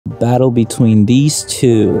battle between these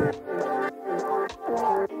two.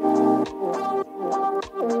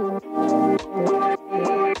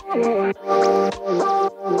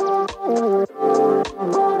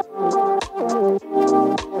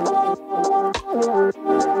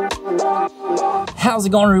 How's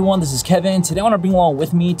it going, everyone? This is Kevin. Today I want to bring along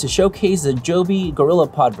with me to showcase the Joby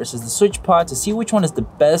GorillaPod versus the SwitchPod to see which one is the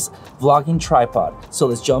best vlogging tripod. So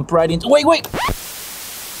let's jump right into— wait!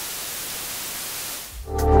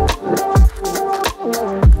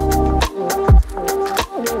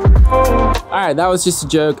 Alright, that was just a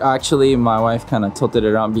joke. Actually, my wife kind of tilted it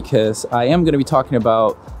around because I am going to be talking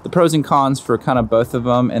about the pros and cons for kind of both of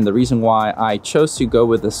them and the reason why I chose to go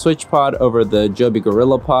with the SwitchPod over the Joby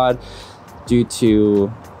GorillaPod, due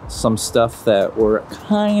to some stuff that were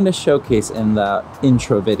kind of showcased in that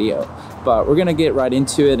intro video. But we're gonna get right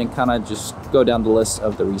into it and kind of just go down the list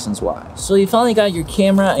of the reasons why. So you finally got your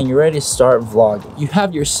camera and you're ready to start vlogging. You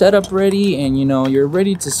have your setup ready and you're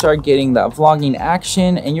ready to start getting that vlogging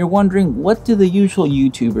action, and you're wondering, what do the usual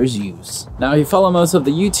YouTubers use? Now, if you follow most of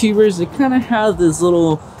the YouTubers, they kind of have this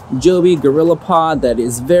little Joby GorillaPod that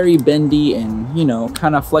is very bendy and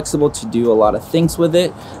kind of flexible to do a lot of things with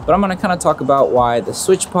it. But I'm going to kind of talk about why the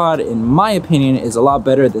SwitchPod, in my opinion, is a lot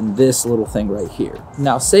better than this little thing right here.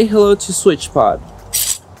 Now say hello to SwitchPod.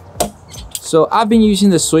 So I've been using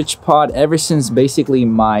the SwitchPod ever since basically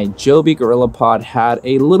my Joby GorillaPod had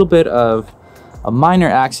a little bit of a minor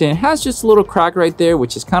accident. It has just a little crack right there,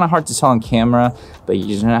 which is kind of hard to tell on camera, but you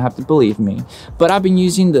just don't have to believe me. But I've been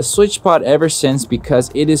using the SwitchPod ever since because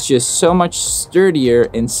it is just so much sturdier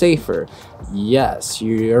and safer. Yes,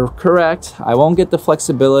 you're correct. I won't get the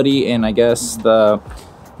flexibility and I guess the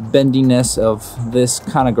bendiness of this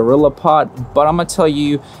kind of GorillaPod, but I'm gonna tell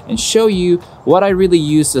you and show you what I really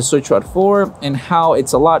use the SwitchPod for and how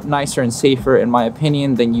it's a lot nicer and safer, in my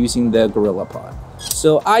opinion, than using the GorillaPod.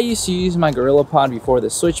 So I used to use my GorillaPod before the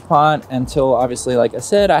SwitchPod until, obviously, like I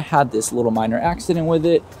said, I had this little minor accident with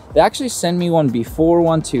it. They actually sent me one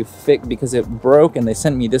to fix because it broke, and they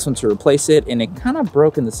sent me this one to replace it, and it kind of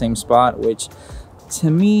broke in the same spot, which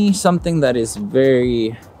to me, something that is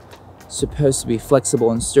very supposed to be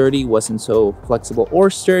flexible and sturdy wasn't so flexible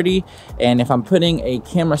or sturdy. And if I'm putting a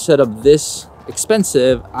camera setup this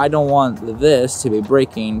expensive, I don't want this to be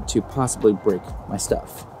breaking to possibly break my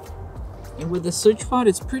stuff. And with the SwitchPod,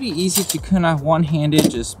 it's pretty easy to kind of one-handed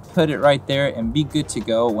just put it right there and be good to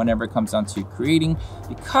go whenever it comes down to creating,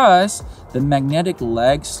 because the magnetic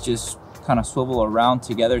legs just kind of swivel around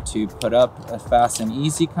together to put up a fast and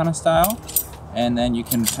easy kind of style, and then you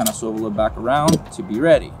can kind of swivel it back around to be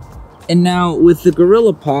ready. And now with the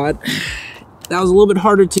GorillaPod, that was a little bit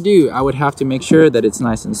harder to do. I would have to make sure that it's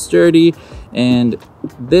nice and sturdy, and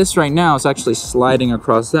this right now is actually sliding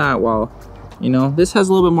across that, while this has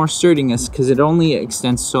a little bit more sturdiness because it only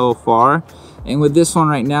extends so far. And with this one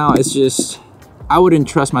right now, it's just, I wouldn't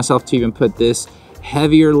trust myself to even put this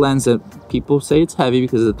heavier lens that people say it's heavy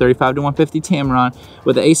because of the 35-150 Tamron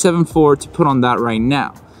with the A7iv to put on that right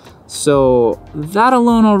now. So that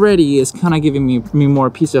alone already is kind of giving me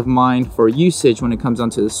more peace of mind for usage when it comes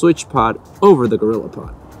down to the SwitchPod over the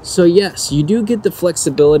GorillaPod. So yes, you do get the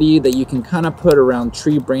flexibility that you can kind of put around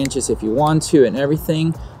tree branches if you want to and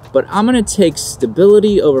everything. But I'm gonna take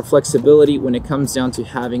stability over flexibility when it comes down to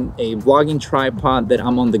having a vlogging tripod that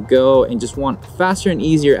I'm on the go and just want faster and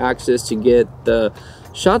easier access to get the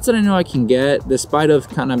shots that I know I can get, despite of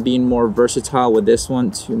kind of being more versatile with this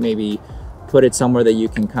one to maybe put it somewhere that you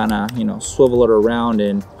can kind of, swivel it around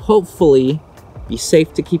and hopefully be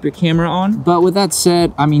safe to keep your camera on. But with that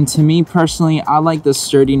said, I mean, to me personally, I like the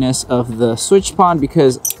sturdiness of the SwitchPod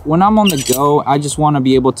because when I'm on the go, I just want to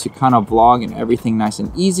be able to kind of vlog and everything nice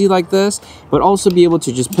and easy like this, but also be able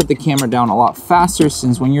to just put the camera down a lot faster,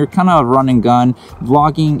 since when you're kind of run and gun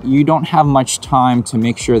vlogging, you don't have much time to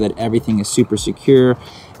make sure that everything is super secure.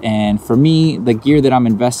 And for me, the gear that I'm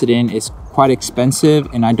invested in is quite expensive,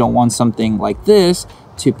 and I don't want something like this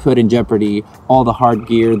to put in jeopardy all the hard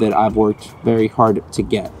gear that I've worked very hard to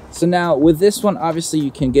get. So now with this one, obviously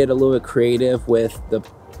you can get a little bit creative with the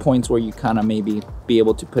points where you kind of maybe be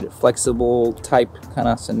able to put it flexible type kind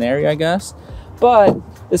of scenario, I guess. But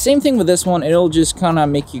the same thing with this one, it'll just kind of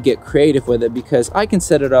make you get creative with it, because I can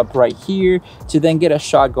set it up right here to then get a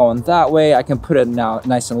shot going that way. I can put it now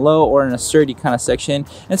nice and low or in a sturdy kind of section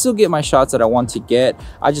and still get my shots that I want to get.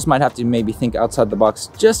 I just might have to maybe think outside the box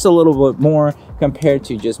just a little bit more compared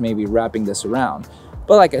to just maybe wrapping this around.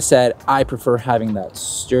 But like I said, I prefer having that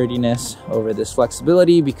sturdiness over this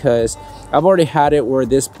flexibility, because I've already had it where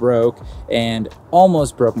this broke and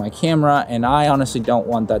almost broke my camera, and I honestly don't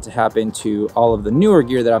want that to happen to all of the newer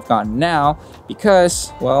gear that I've gotten now,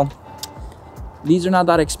 because, well, these are not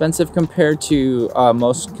that expensive compared to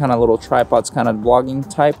most kind of little tripods, kind of vlogging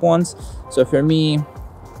type ones. So for me,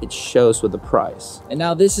 it shows with the price. And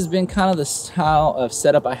now this has been kind of the style of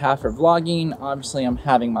setup I have for vlogging. Obviously I'm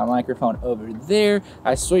having my microphone over there.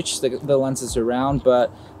 I switched the lenses around,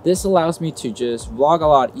 but this allows me to just vlog a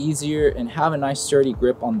lot easier and have a nice sturdy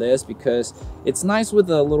grip on this, because it's nice with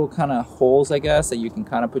the little kind of holes, I guess, that you can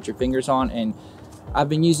kind of put your fingers on. And I've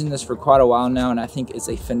been using this for quite a while now, and I think it's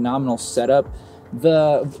a phenomenal setup.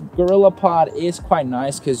 The GorillaPod is quite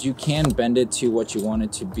nice because you can bend it to what you want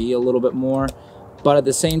it to be a little bit more. But at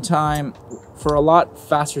the same time, for a lot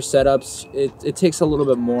faster setups, it takes a little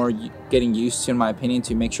bit more getting used to, in my opinion,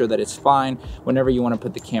 to make sure that it's fine whenever you want to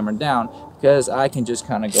put the camera down. Because I can just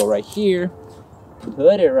kind of go right here,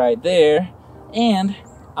 put it right there, and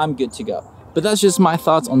I'm good to go. But that's just my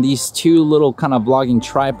thoughts on these two little kind of vlogging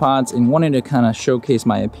tripods, and wanted to kind of showcase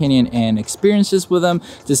my opinion and experiences with them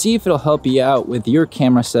to see if it'll help you out with your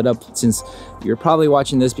camera setup, since you're probably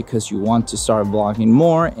watching this because you want to start vlogging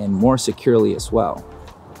more and more securely as well.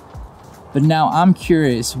 But now I'm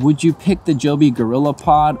curious, would you pick the Joby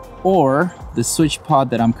GorillaPod or the Switch Pod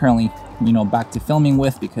that I'm currently, you know, back to filming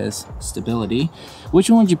with because stability? Which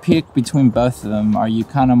one would you pick between both of them? Are you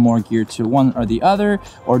kind of more geared to one or the other,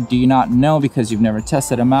 or do you not know because you've never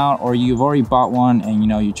tested them out, or you've already bought one and you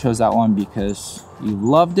know you chose that one because you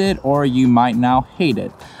loved it, or you might now hate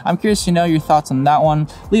it? I'm curious to know your thoughts on that one.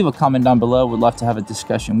 Leave a comment down below. Would love to have a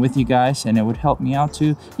discussion with you guys, and it would help me out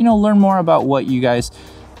to, you know, learn more about what you guys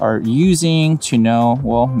are using, to know,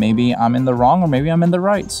 well, maybe I'm in the wrong or maybe I'm in the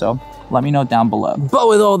right. So let me know down below. But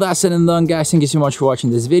with all that said and done, guys, thank you so much for watching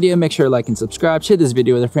this video. Make sure to like and subscribe, share this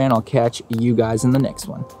video with a friend. I'll catch you guys in the next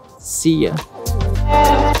one. See ya.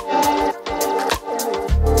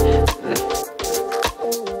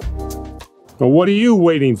 But what are you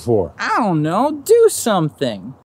waiting for? I don't know, do something.